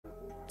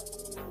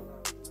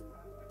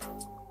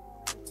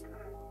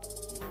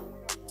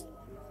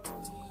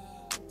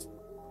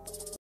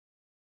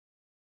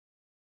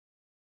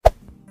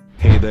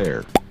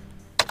there.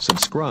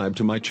 Subscribe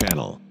to my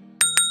channel.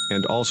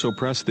 And also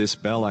press this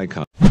bell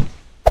icon.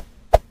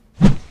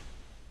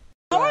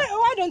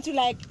 Why don't you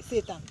like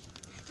Satan?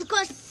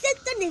 Because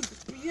Satan is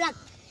black.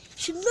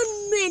 Should not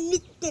know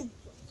anything.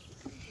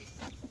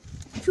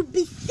 Should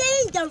be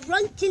saying the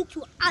wrong thing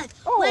to us.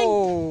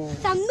 Oh. When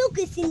some milk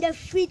is in the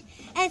fridge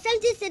and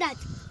something said that,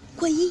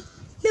 oh,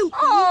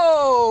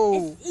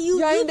 you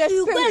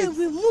go and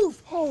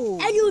remove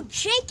and you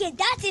drink it.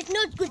 That is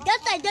not good.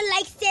 That's why I don't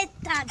like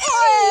Satan.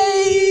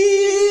 Hey.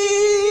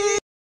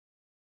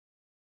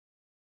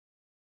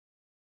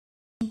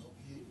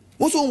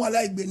 What's on what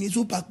like Benny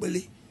so pack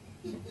belly?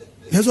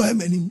 Yes, I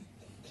many.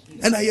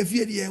 And I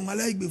fear the young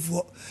like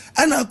before.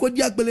 And I could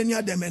jack belly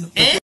near the men.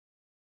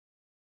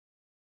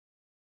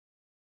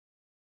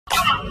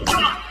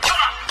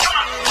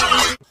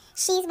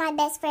 She's my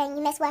best friend.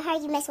 You mess with her,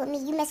 you mess with me.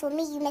 You mess with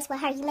me, you mess with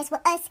her, you mess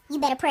with us. You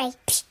better pray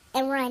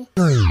and run.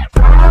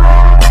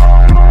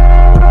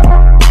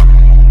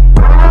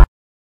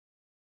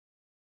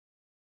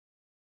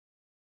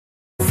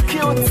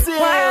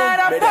 What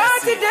a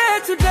party day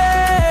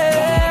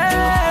today.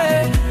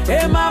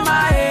 Hey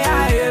mama, hey I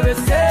ever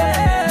say.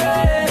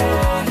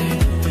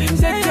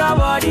 Take your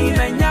body,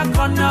 man, you're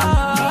gonna.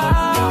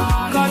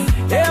 Cause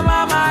hey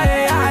mama,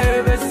 hey I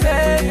ever say.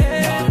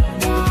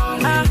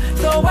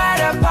 So what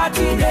a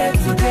party day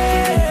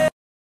today.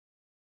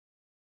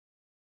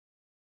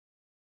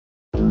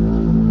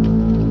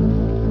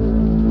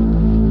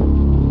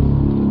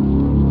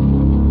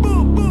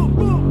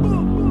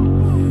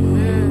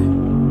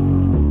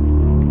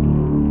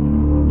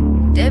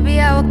 Baby,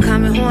 I will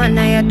come in one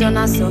night, I don't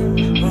know so.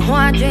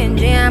 One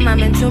dream, I'm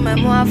into my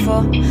more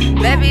for.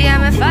 Baby,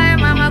 I'm a fire,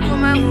 mama,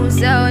 kuma, who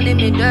sell, need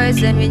me, do,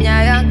 send me,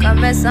 I come,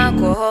 mess,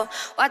 uncle.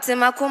 What's in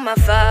my kuma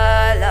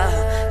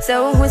fala?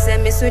 So who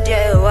send me, so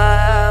dear,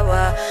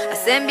 wawa. I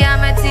send me,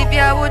 I'm a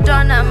tibia, would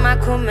on my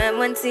kuma,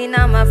 when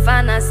Tina, my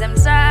fan, I am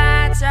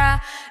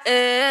sacha,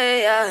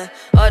 eh,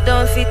 or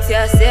don't fit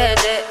your said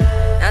it.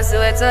 And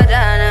so it's all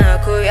done,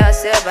 Koya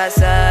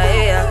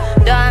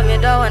Sebasa, damn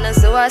it, don't wanna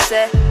so I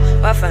say.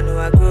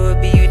 Wafanu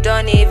Groovy, you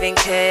don't even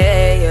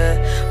care.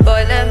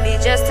 Boy, let me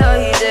just tell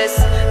you this.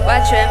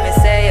 Watch me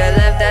say your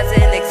love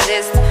doesn't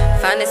exist.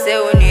 Funny say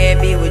when you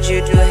be, would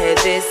you do her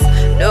this?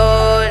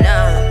 No,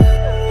 nah.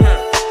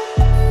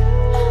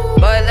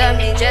 Boy, let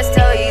me just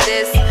tell you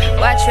this.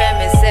 Watch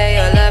me say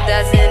your love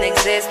doesn't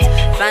exist.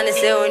 Funny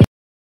say when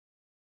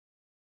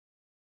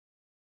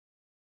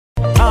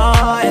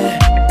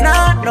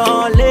not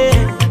only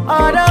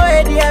all the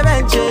way the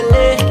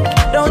eventually.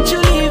 Don't you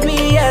leave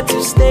me here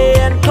to stay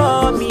and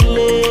call me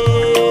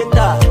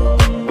later.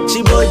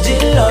 Chiboji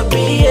love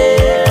me,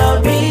 yeah,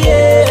 love me,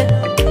 yeah.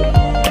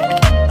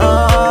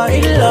 Oh,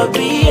 he love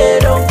me, yeah,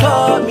 don't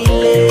call me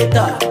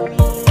later.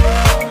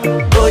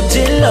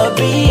 Boji love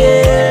me,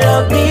 yeah,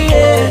 love me,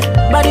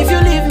 yeah. But if you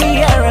leave me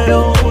here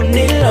alone,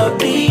 he love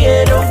me,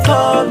 yeah, don't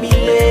call me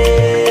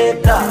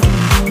later.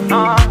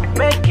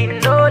 Make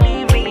it no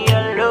leave me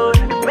alone.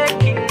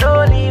 Make it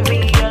no leave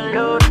me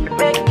alone.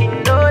 Make it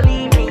no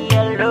leave me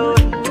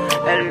alone.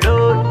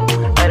 Alone,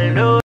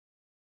 alone.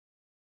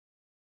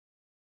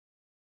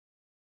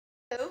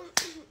 Hello.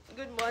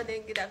 Good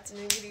morning, good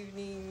afternoon, good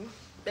evening.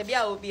 Baby,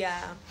 I will be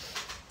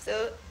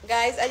So,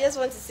 guys, I just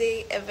want to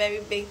say a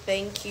very big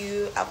thank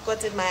you. I've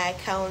gotten my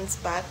accounts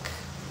back.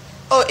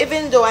 Oh,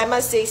 even though I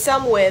must say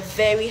some were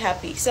very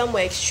happy, some were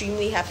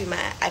extremely happy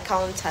my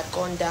account had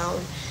gone down.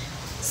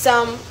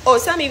 Some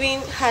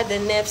even had the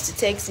nerves to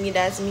text me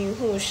that me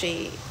who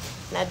she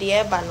na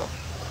the bano.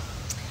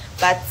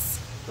 But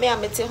me I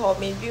met her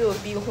maybe will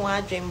be who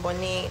I dream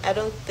bonnie. I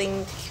don't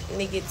think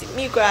negative.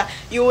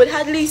 You would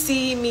hardly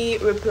see me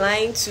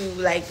replying to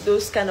like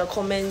those kind of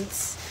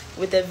comments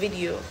with a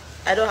video.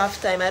 I don't have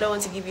time. I don't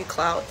want to give you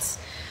clouds.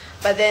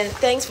 But then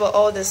thanks for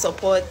all the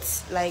support.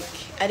 Like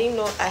I didn't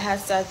know I had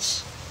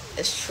such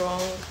a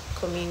strong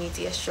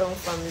community, a strong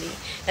family,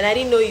 and I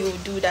didn't know you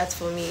would do that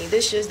for me.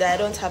 This shows that I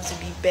don't have to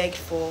be begged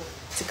for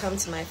to come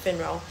to my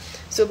funeral.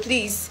 So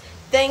please,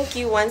 thank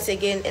you once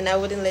again, and I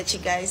wouldn't let you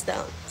guys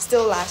down.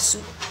 Still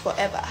Lasu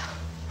forever.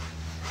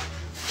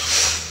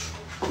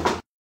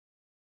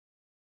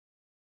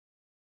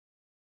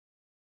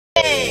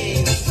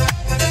 Hey.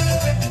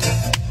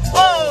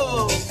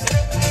 Oh.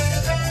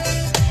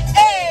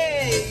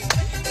 Hey.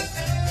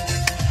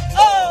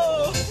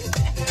 Oh.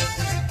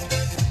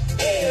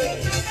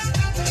 Hey.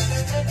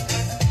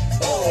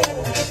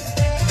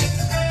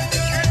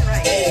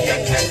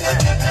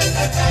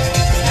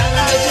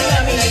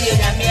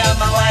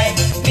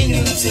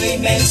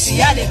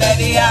 Mensah,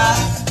 baby,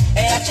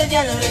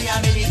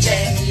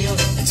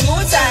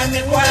 time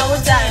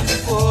one time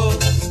before.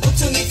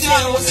 To me, I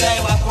was say,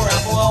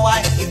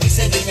 why? If you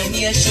said in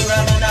near sure, I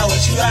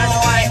was sure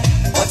why.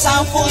 What's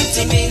our phone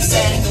to me,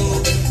 say,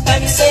 no. Let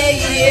me say,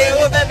 yeah,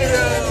 baby,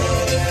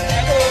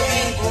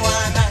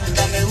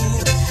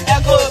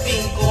 I go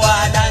bingo,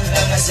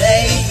 and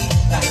say,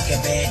 like a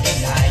bed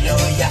in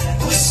Iowa,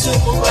 who's so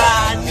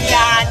run,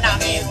 yeah,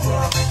 I'm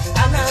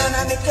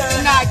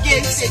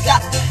get sick.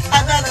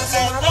 I'm not a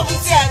son, I'm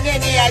saying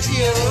any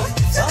idea.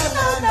 So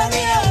no,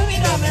 we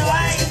don't know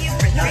why you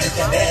bring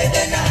the bed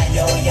and I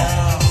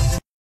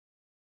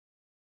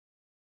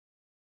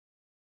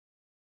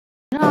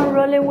I'm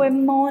rolling with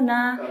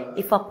Mona.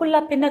 If I pull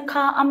up in the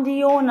car, I'm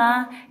the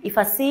owner. If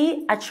I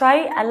see, I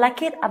try, I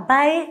like it, I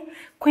buy it.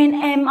 Queen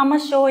M, I'ma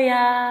show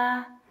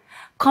ya.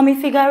 Call me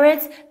figure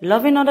it,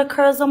 loving all the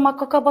curls on my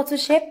cocoa bottle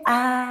shape.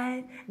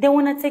 They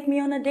wanna take me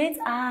on a date,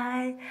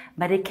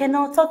 but they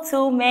cannot talk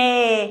to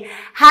me.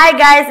 Hi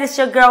guys, it's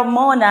your girl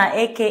Mona,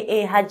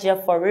 aka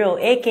Hajia for real,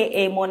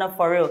 aka Mona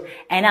for real,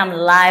 and I'm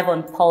live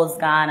on Pulse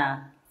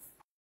Ghana.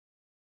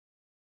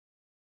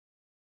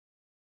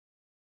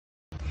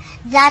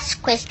 That's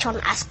question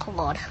ask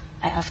God.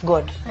 I ask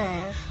God.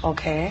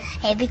 Okay.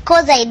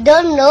 Because I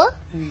don't know.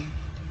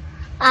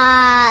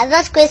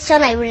 That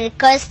question I will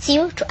request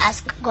you to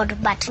ask God,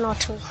 but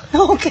not me.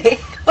 Okay.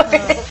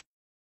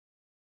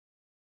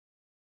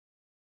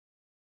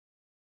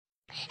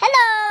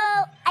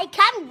 Hello, I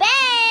come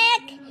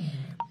back.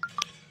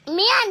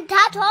 Me and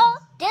Tato.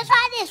 This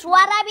one is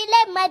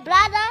Warabile, my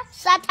brother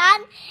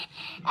Satan,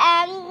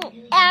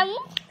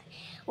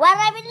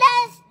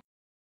 Warabile.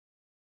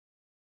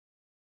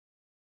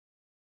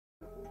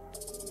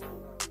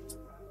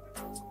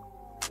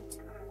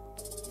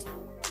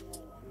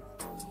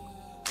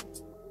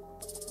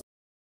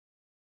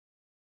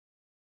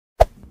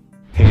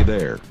 Hey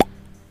there.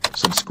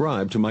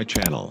 Subscribe to my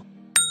channel.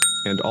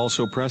 And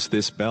also press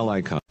this bell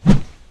icon.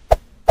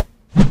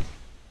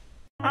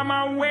 I'm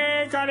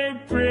awake, I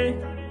pray.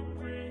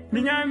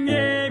 Minya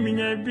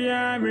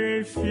bia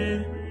me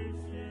feel.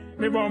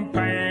 Me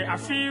vampire, I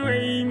feel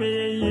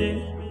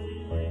me.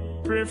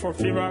 Pray for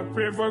favor,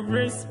 pray for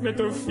grace,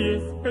 better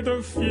faith,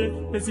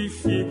 let's see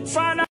faith.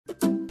 Father.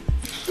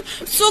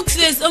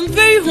 Success, I'm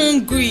very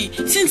hungry.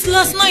 Since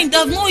last night,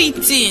 I've not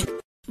eaten.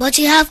 But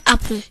you have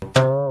apple.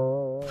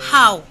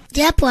 How?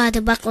 The apple at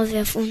the back of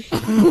your phone.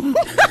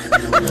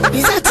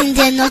 Is that in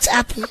there not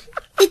apple?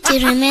 It the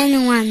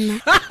remaining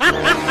one.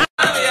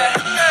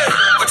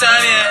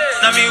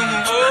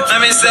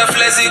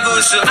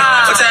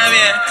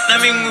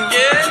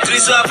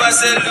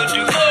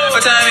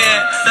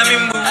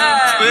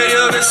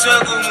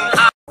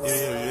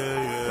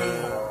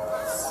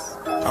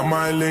 I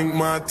might link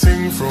my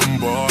ting from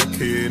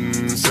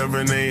barking.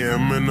 7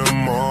 a.m. in the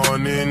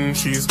morning.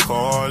 She's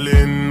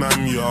calling,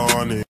 I'm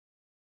yawning.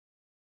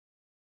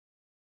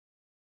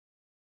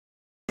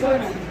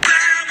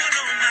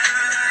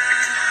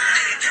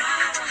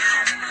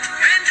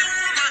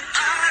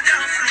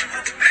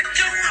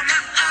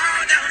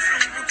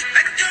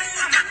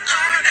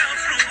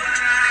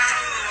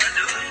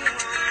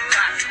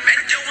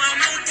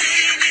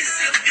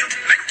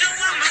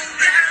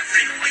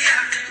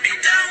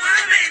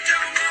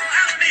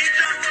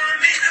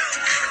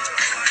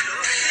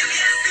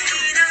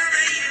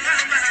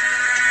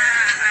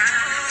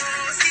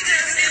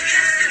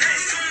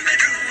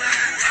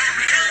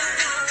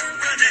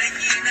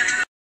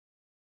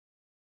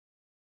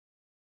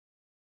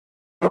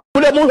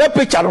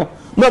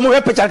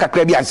 picture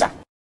kakra bi ansa.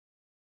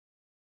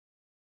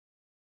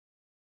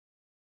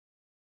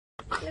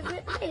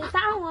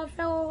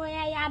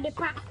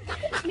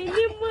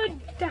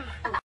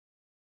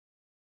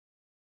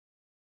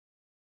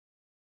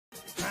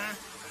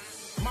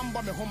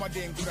 Mamba me homa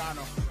de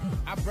ngurano.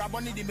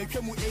 Abraboni di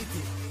metwemu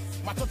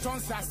 80. Matoton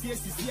sa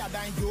CSC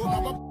adan jo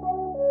maba.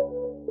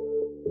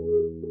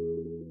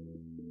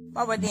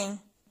 Baba ding.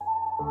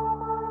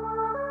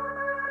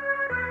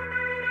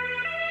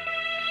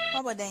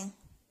 Baba ding.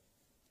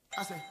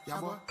 I say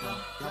yabo.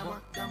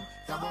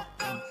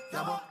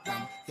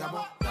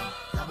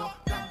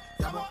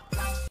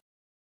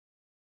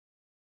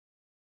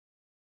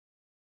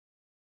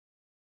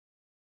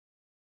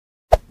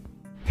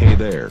 Hey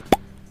there.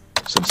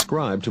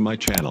 Subscribe to my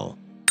channel.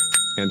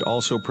 And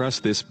also press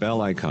this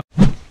bell icon.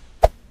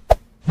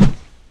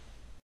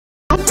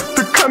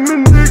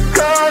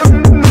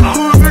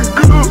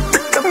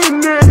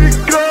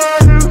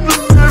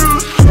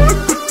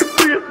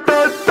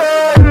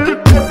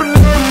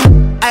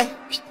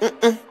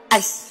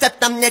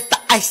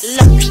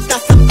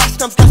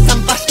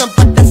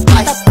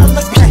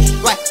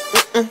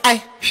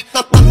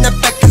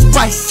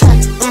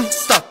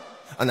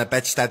 Она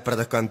опять считает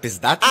продакон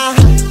пиздат.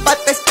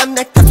 Потестам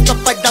не так, что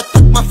пойдет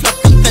тут мафлот.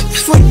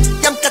 Свой,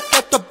 ямка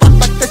то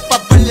баба, ты с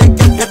бабулей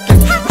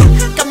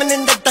coming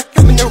in the dark,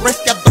 coming in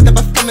rest, я буду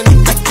баф, coming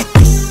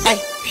in ай,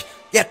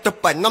 я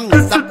тупой, но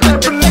мне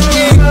заплатят.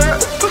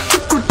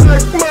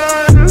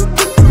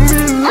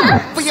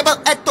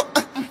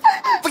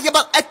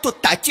 Выебал эту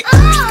тачи.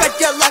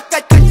 Кадила,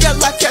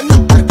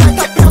 тяну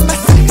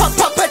аркаки.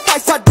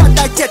 Попытайся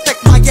додать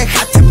так моей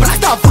хате, брат.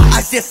 Давай,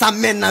 а здесь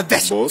амена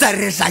вещь,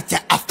 заряжайте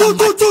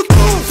автомат.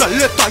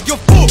 Залетаю в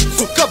пул,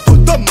 сука,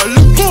 будто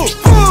малюку.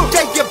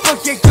 Я ебу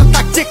ее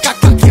тактика,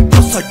 как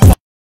ебу судьбу.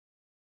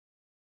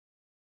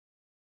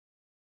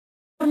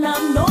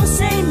 No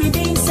say me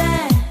ding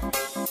say,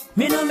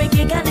 me no make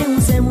it gane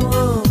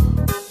unsemo.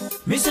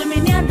 Me so me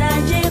ni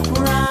adaje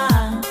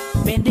kura,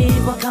 me de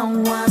ko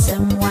kan wa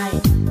sem wai.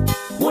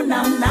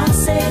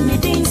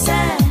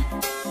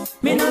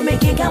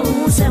 Mega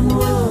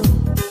Musemo,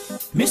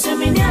 Mr.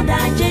 Minada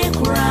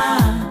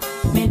Jekura,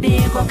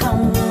 Medeko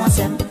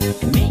Kamusem,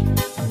 me,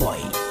 boy,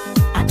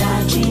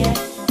 Adagio,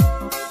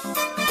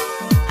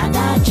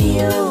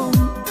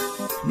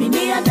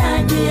 Mini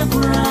Adagio,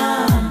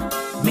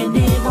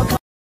 Medeko.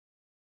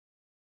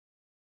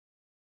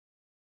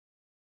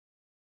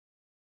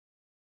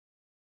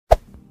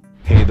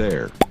 Hey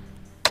there.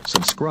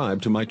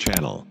 Subscribe to my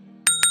channel.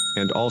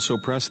 And also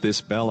press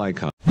this bell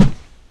icon.